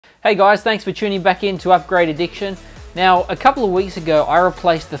Hey guys, thanks for tuning back in to Upgrade Addiction. Now, a couple of weeks ago, I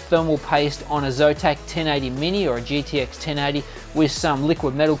replaced the thermal paste on a Zotac 1080 Mini or a GTX 1080 with some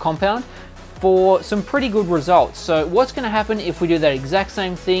liquid metal compound for some pretty good results. So what's going to happen if we do that exact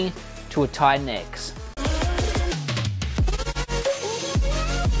same thing to a Titan X?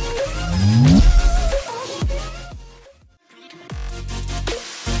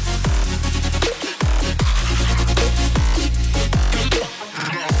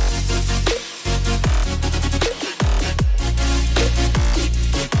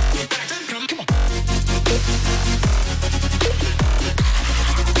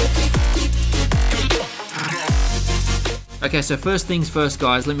 Okay, so first things first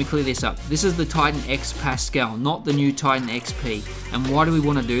guys, let me clear this up. This is the Titan X Pascal, not the new Titan XP. And why do we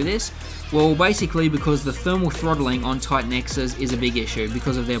want to do this? Well, basically because the thermal throttling on Titan X's is a big issue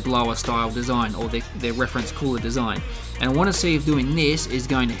because of their blower style design or their reference cooler design. And I want to see if doing this is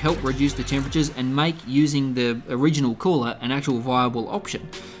going to help reduce the temperatures and make using the original cooler an actual viable option.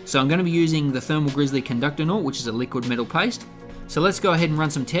 So I'm going to be using the Thermal Grizzly Conductor Knot, which is a liquid metal paste. So let's go ahead and run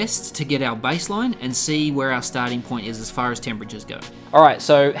some tests to get our baseline and see where our starting point is as far as temperatures go. Alright,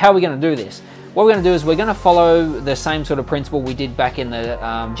 so how are we going to do this? What we're going to do is we're going to follow the same sort of principle we did back in the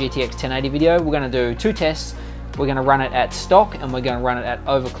GTX 1080 video. We're going to do two tests. We're going to run it at stock and we're going to run it at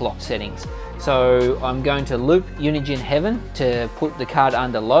overclock settings. So I'm going to loop Unigine Heaven to put the card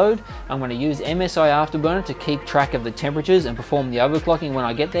under load. I'm going to use MSI Afterburner to keep track of the temperatures and perform the overclocking when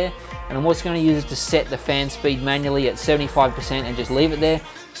I get there. And I'm also going to use it to set the fan speed manually at 75% and just leave it there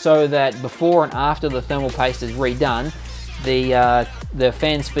so that before and after the thermal paste is redone, the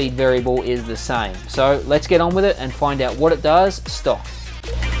fan speed variable is the same. So let's get on with it and find out what it does stock.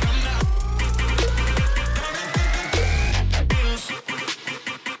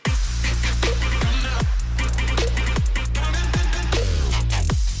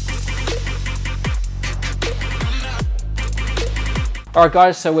 Alright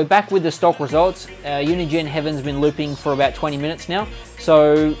guys, so we're back with the stock results. Unigine Heaven's been looping for about 20 minutes now.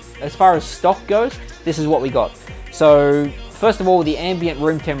 So as far as stock goes, this is what we got. So first of all, the ambient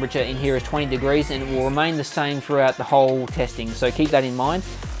room temperature in here is 20 degrees and it will remain the same throughout the whole testing. So keep that in mind.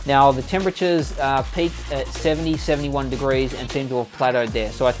 Now the temperatures peaked at 70, 71 degrees and seem to have plateaued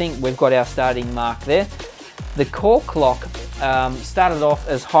there. So I think we've got our starting mark there. The core clock started off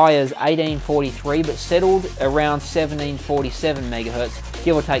as high as 1843 but settled around 1747 megahertz,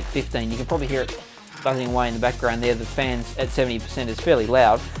 give or take 15. You can probably hear it buzzing away in the background there. The fans at 70% is fairly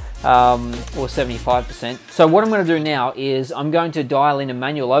loud, or 75%. So what I'm going to do now is I'm going to dial in a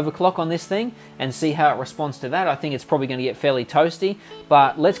manual overclock on this thing and see how it responds to that. I think it's probably going to get fairly toasty,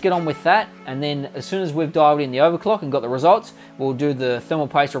 but let's get on with that, and then as soon as we've dialed in the overclock and got the results, we'll do the thermal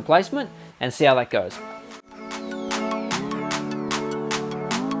paste replacement and see how that goes.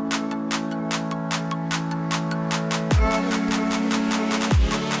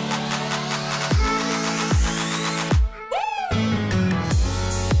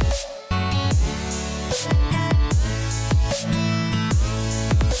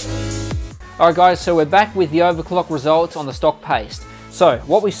 Alright guys, so we're back with the overclock results on the stock paste. So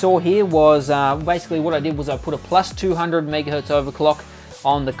what we saw here was basically what I did was I put a plus 200 megahertz overclock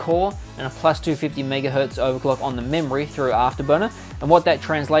on the core and a plus 250 megahertz overclock on the memory through Afterburner. And what that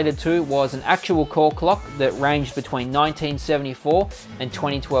translated to was an actual core clock that ranged between 1974 and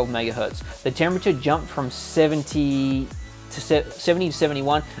 2012 megahertz. The temperature jumped from 70 to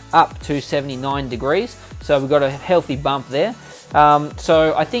 71 up to 79 degrees. So we've got a healthy bump there.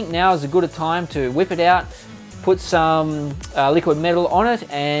 So I think now is as good a time to whip it out, put some liquid metal on it,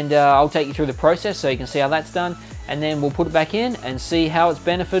 and I'll take you through the process so you can see how that's done, and then we'll put it back in and see how it's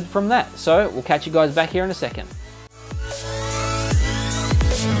benefited from that. So we'll catch you guys back here in a second.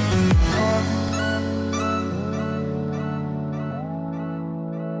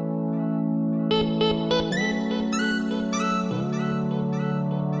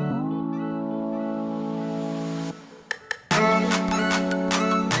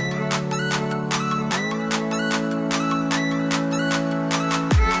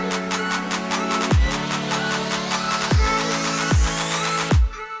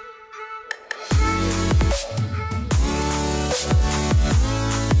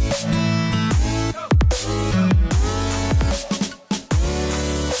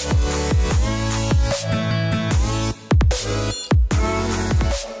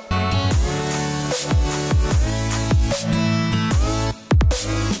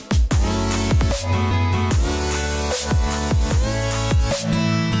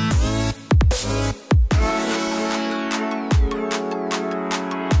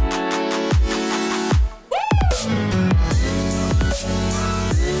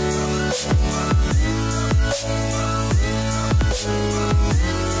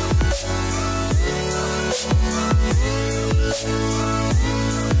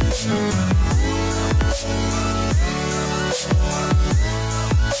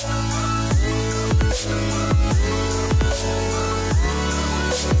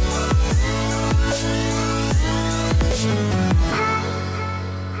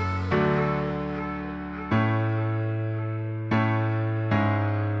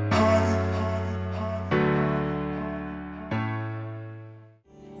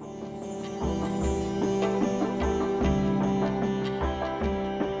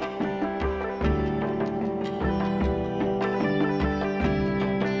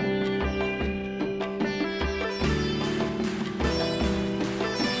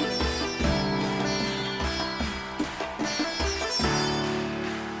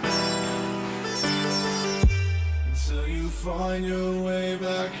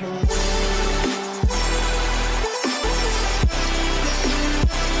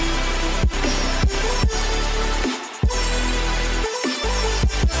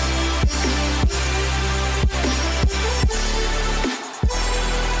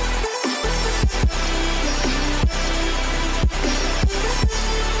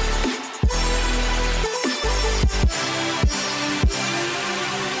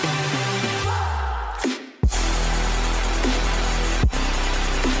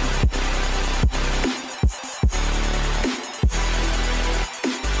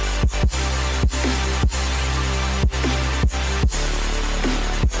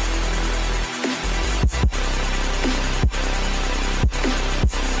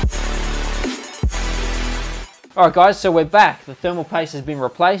 Alright guys, so we're back. The thermal paste has been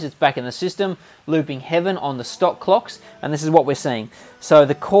replaced. It's back in the system, looping heaven on the stock clocks, and this is what we're seeing. So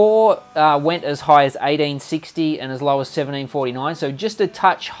the core went as high as 1860 and as low as 1749, so just a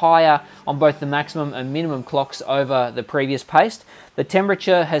touch higher on both the maximum and minimum clocks over the previous paste. The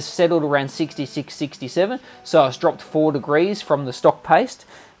temperature has settled around 66, 67, so it's dropped 4 degrees from the stock paste.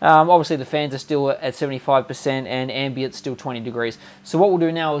 Obviously the fans are still at 75% and ambient's still 20 degrees. So what we'll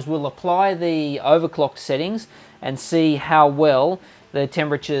do now is we'll apply the overclock settings and see how well the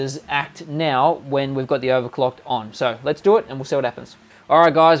temperatures act now when we've got the overclocked on. So let's do it and we'll see what happens.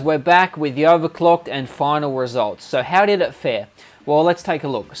 Alright guys, we're back with the overclocked and final results. So how did it fare? Well, let's take a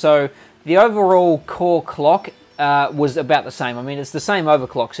look. So the overall core clock was about the same. I mean, it's the same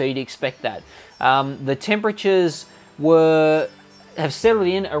overclock, so you'd expect that. The temperatures have settled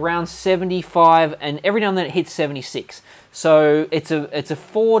in around 75, and every now and then it hits 76. So it's a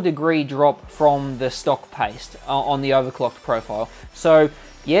 4 degree drop from the stock paste on the overclocked profile. So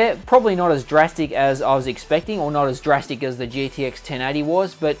yeah, probably not as drastic as I was expecting, or not as drastic as the GTX 1080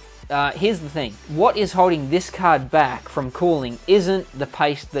 was, but here's the thing. What is holding this card back from cooling isn't the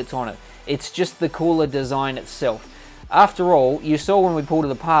paste that's on it. It's just the cooler design itself. After all, you saw when we pulled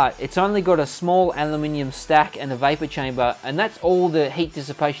it apart, it's only got a small aluminium stack and a vapor chamber, and that's all the heat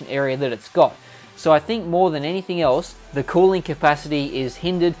dissipation area that it's got. So I think more than anything else, the cooling capacity is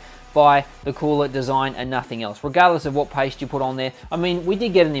hindered by the cooler design and nothing else, regardless of what paste you put on there. I mean, we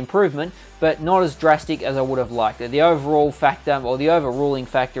did get an improvement, but not as drastic as I would have liked. The overall factor, or the overruling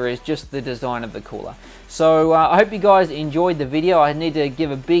factor, is just the design of the cooler. So I hope you guys enjoyed the video. I need to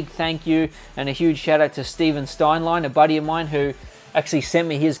give a big thank you and a huge shout out to Steven Steinlein, a buddy of mine who actually sent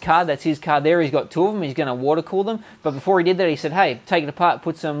me his card. That's his card there. He's got 2 of them. He's going to water cool them. But before he did that, he said, hey, take it apart,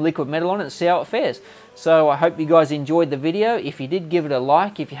 put some liquid metal on it and see how it fares. So I hope you guys enjoyed the video. If you did, give it a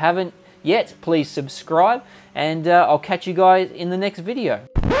like. If you haven't yet, please subscribe. And I'll catch you guys in the next video.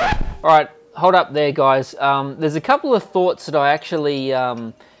 All right, hold up there, guys. There's a couple of thoughts that I actually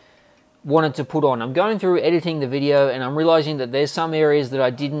wanted to put on. I'm going through editing the video and I'm realizing that there's some areas that I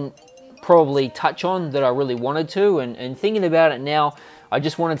didn't probably touch on that I really wanted to, and thinking about it now, I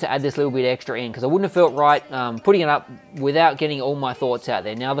just wanted to add this little bit extra in because I wouldn't have felt right putting it up without getting all my thoughts out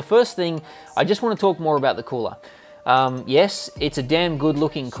there. Now the first thing, I just want to talk more about the cooler. Yes, it's a damn good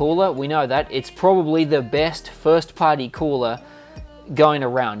looking cooler, we know that. It's probably the best first party cooler going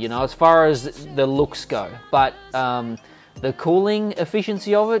around, you know, as far as the looks go, but the cooling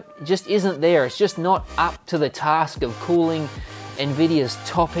efficiency of it just isn't there. It's just not up to the task of cooling NVIDIA's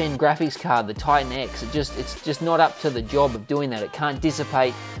top-end graphics card, the Titan X. It's just not up to the job of doing that. It can't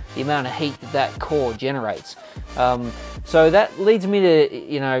dissipate the amount of heat that that core generates. So that leads me to,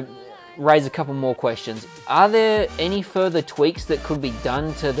 you know, raise a couple more questions. Are there any further tweaks that could be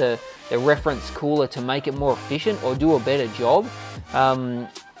done to the reference cooler to make it more efficient or do a better job?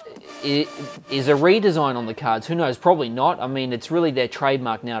 Is a redesign on the cards? Who knows? Probably not. I mean, it's really their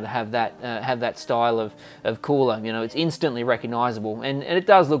trademark now to have that style of cooler. You know, it's instantly recognizable, and it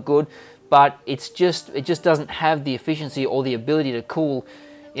does look good, but it just doesn't have the efficiency or the ability to cool,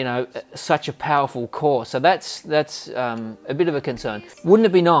 you know, such a powerful core. So that's a bit of a concern. Wouldn't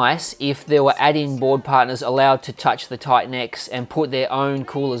it be nice if there were add-in board partners allowed to touch the Titan X and put their own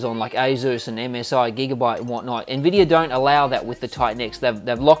coolers on, like Asus and MSI, Gigabyte and whatnot? NVIDIA don't allow that with the Titan X.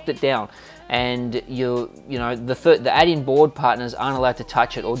 They've locked it down, and you know the add-in board partners aren't allowed to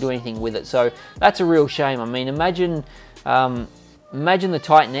touch it or do anything with it. So that's a real shame. I mean, imagine the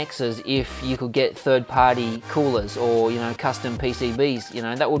Titan X's if you could get third-party coolers or, you know, custom PCBs. You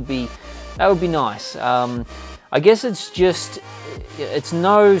know, that would be nice. I guess it's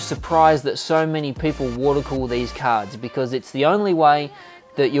no surprise that so many people water cool these cards, because it's the only way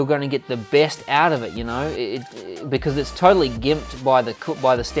that you're going to get the best out of it. You know, because it's totally gimped by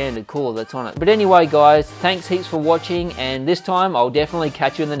the standard cooler that's on it. But anyway, guys, thanks heaps for watching, and this time I'll definitely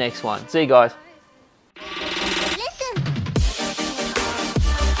catch you in the next one. See you guys.